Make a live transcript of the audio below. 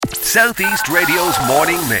Southeast Radio's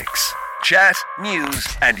morning mix. Chat, news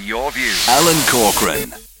and your views. Alan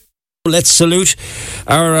Corcoran. Let's salute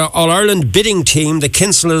our All-Ireland bidding team, the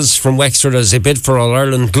Kinsellas from Wexford, as they bid for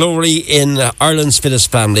All-Ireland glory in Ireland's fittest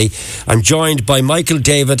family. I'm joined by Michael,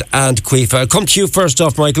 David and Caoimhe. I'll come to you first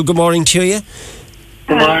off, Michael. Good morning to you.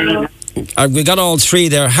 Good morning. We got all three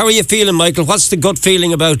there. How are you feeling, Michael? What's the gut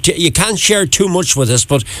feeling about... You can't share too much with us,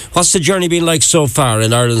 but what's the journey been like so far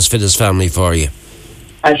in Ireland's fittest family for you?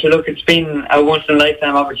 Actually, look, it's been a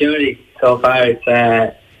once-in-a-lifetime opportunity so far. It's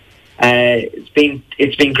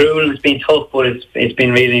been grueling, it's been tough, but it's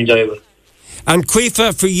been really enjoyable. And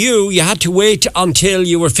Caoimhe, for you had to wait until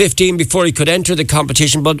you were 15 before you could enter the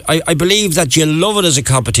competition, but I believe that you love it as a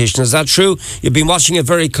competition. Is that true? You've been watching it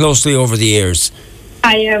very closely over the years.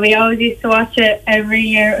 Yeah, we always used to watch it every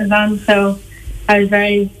year it was on, so I was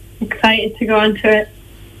very excited to go on to it.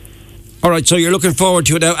 All right, so you're looking forward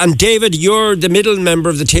to it now. And David, you're the middle member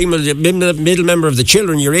of the team, the middle member of the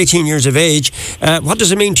children. You're 18 years of age. What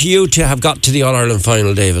does it mean to you to have got to the All-Ireland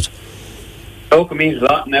final, David? Look, it means a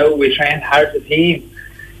lot now. We trained hard as a team.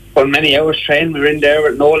 For many hours training, we were in there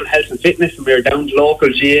with Nolan Health and Fitness, and we were down to the local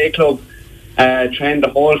GA club, trained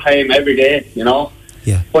the whole time, every day, you know.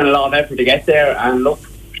 Yeah. Put a lot of effort to get there, and look,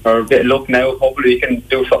 for a bit of luck now, hopefully we can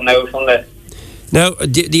do something now Sunday. Now,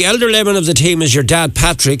 the elder lemon of the team is your dad,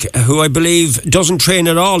 Patrick, who I believe doesn't train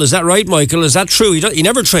at all. Is that right, Michael? Is that true? He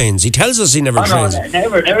never trains. He tells us he never trains. No,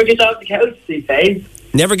 never gets off the couch, he says.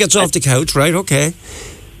 Never gets off the couch, right, okay.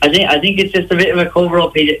 I think it's just a bit of a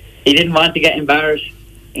cover-up. He didn't want to get embarrassed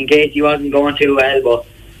in case he wasn't going too well, but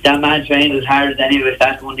that man trains as hard as any of us,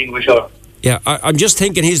 that's one thing for sure. Yeah, I'm just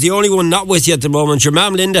thinking he's the only one not with you at the moment. Your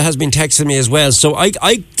mum Linda has been texting me as well, so I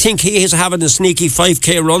think he is having a sneaky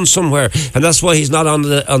 5k run somewhere, and that's why he's not on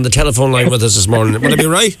the telephone line with us this morning. Would I be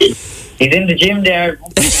right? He's in the gym there.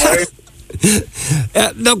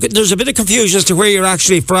 Look, there's a bit of confusion as to where you're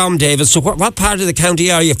actually from, David. So what part of the county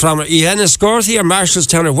are you from? Are you Enniscorthy or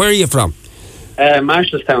Marshallstown, or where are you from?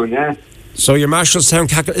 Marshallstown, yeah. So your Marshallstown,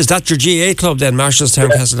 is that your GA club then,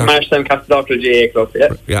 Marshallstown Castle? Marshallstown Castle GA club,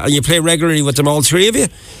 yeah. Yeah, and you play regularly with them, all three of you?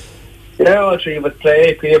 Yeah, all three of us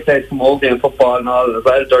play. Peter plays camogie and football and all as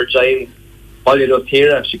well. There's Jane, Polly does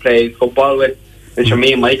Tira, she plays football with. And sure,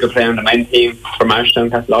 me and Michael play on the men's team for Marshallstown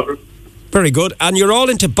Castle. Very good. And you're all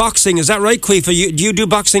into boxing, is that right, Caoimhe? Do you do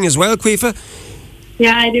boxing as well, Caoimhe?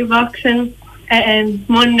 Yeah, I do boxing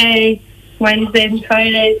Monday, Wednesdays and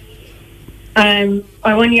Fridays.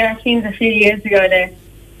 I won Europeans a few years ago there.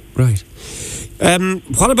 Right.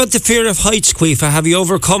 What about the fear of heights, Caoimhe? Have you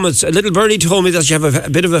overcome it? A little birdie told me that you have a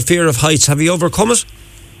bit of a fear of heights. Have you overcome it?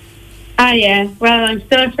 Yeah. Well, I'm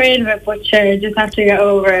still afraid of it, but sure, just have to get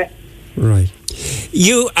over it. Right.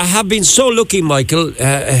 You have been so lucky, Michael,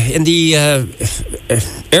 in the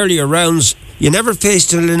earlier rounds. You never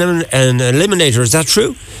faced an eliminator, is that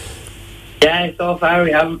true? Yeah, so far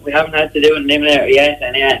we haven't had to do an eliminator yet,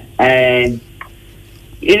 and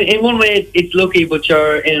in one way it's lucky, but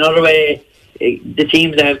sure, in another way, the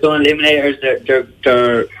teams that have done eliminators,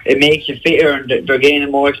 it makes you fitter and they're gaining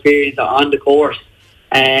more experience on the course.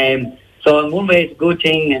 So in one way it's a good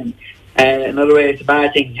thing, and another way it's a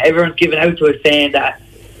bad thing. Everyone's giving out to us saying that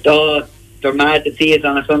they're mad to see us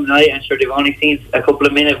on a Sunday night, and sure, they've only seen a couple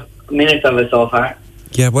of minutes of it so far.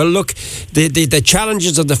 Yeah, well, look, the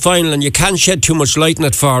challenges of the final, and you can't shed too much light on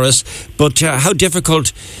it for us, but how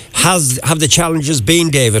difficult have the challenges been,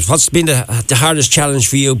 David? What's been the hardest challenge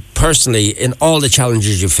for you personally in all the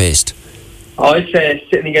challenges you've faced? I'd say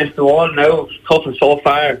sitting against the wall now, tough so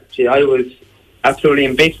far. See, I was absolutely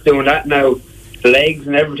in bits doing that now. The legs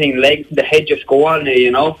and everything, legs and the head just go on there,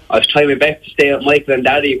 you know. I was trying my best to stay with Michael and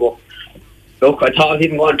Daddy, but look, I thought he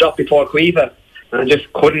didn't want to drop before Caoimhe. And I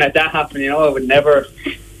just couldn't let that happen, you know. I would never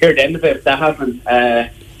hear the end of it if that happened.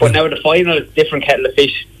 But now the final is a different kettle of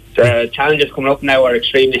fish. The challenges coming up now are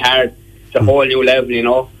extremely hard. It's a whole new level, you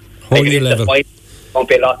know. Whole new level. The fight won't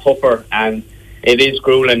be a lot tougher, and it is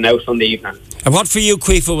grueling now Sunday evening. And what for you,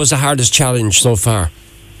 Caoimhe, was the hardest challenge so far?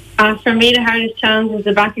 For me, the hardest challenge was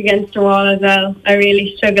the back against the wall as well. I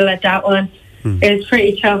really struggled at that one. It was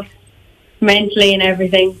pretty tough, mentally and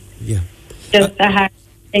everything. Yeah. Just a hard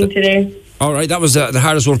thing to do. All right, that was the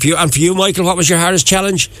hardest one for you. And for you, Michael, what was your hardest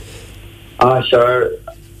challenge? Sure.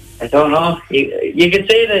 I don't know. You could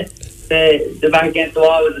say that the back against the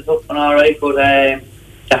wall was a tough one, all right, but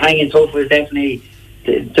the hanging tough was definitely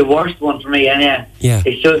the worst one for me. And yeah,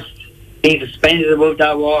 it's just being suspended above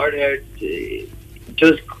that water there.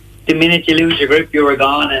 Just the minute you lose your grip, you were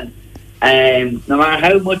gone. And no matter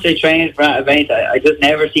how much I trained for that event, I just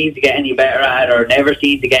never seemed to get any better at it, or never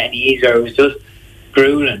seemed to get any easier. It was just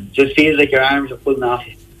grueling. Just feels like your arms are pulling off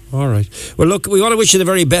you. All right. Well, look, we want to wish you the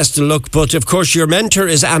very best of luck, but of course your mentor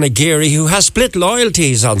is Anna Geary, who has split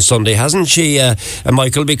loyalties on Sunday, hasn't she,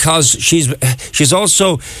 Michael? Because she's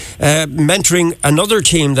also mentoring another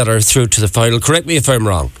team that are through to the final. Correct me if I'm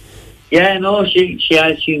wrong. Yeah, no, she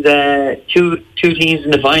has. She's two teams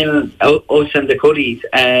in the final, us and the Cuddies.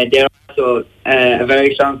 They're also a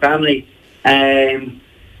very strong family. And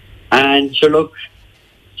sure, look,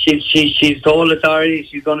 she's told us already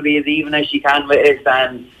she's going to be as even as she can with us,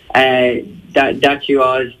 and that she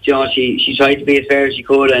was. You know, she tried to be as fair as she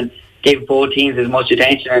could and give both teams as much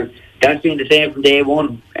attention. And that's been the same from day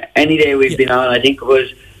one. Any day we've been on, I think it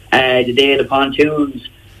was the day of the pontoons.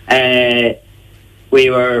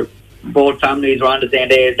 Both families were on the same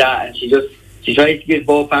day as that, and she tries to give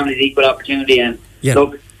both families equal opportunity. And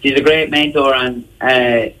look, she's a great mentor, and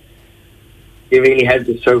she really helped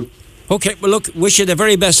us through. Okay, well look, wish you the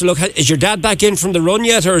very best of luck. Is your dad back in from the run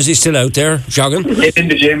yet, or is he still out there jogging? Still in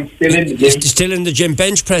the gym. Still in the gym,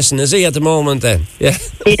 bench pressing, is he at the moment then? Yeah.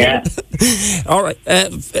 Yeah. All right.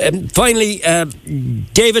 Finally,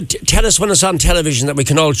 David, tell us when it's on television that we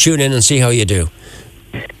can all tune in and see how you do.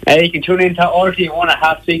 You can tune in to RT1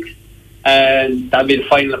 at 6:30, and that'll be the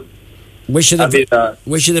final. Wish you the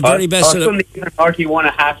very best of luck. Sunday evening, RT1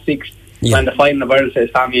 at 6:30, when the final of Ireland says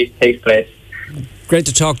family takes place. Great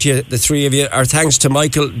to talk to you, the three of you. Our thanks to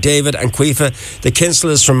Michael, David and Cuifa. The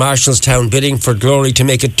Kinsellers from Marshallstown bidding for glory to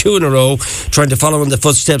make it 2 in a row, trying to follow in the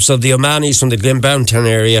footsteps of the O'Manis from the Glenbowntown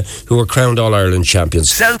area, who were crowned All-Ireland champions.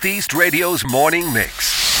 Southeast Radio's morning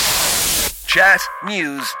mix. Chat,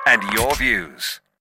 news and your views.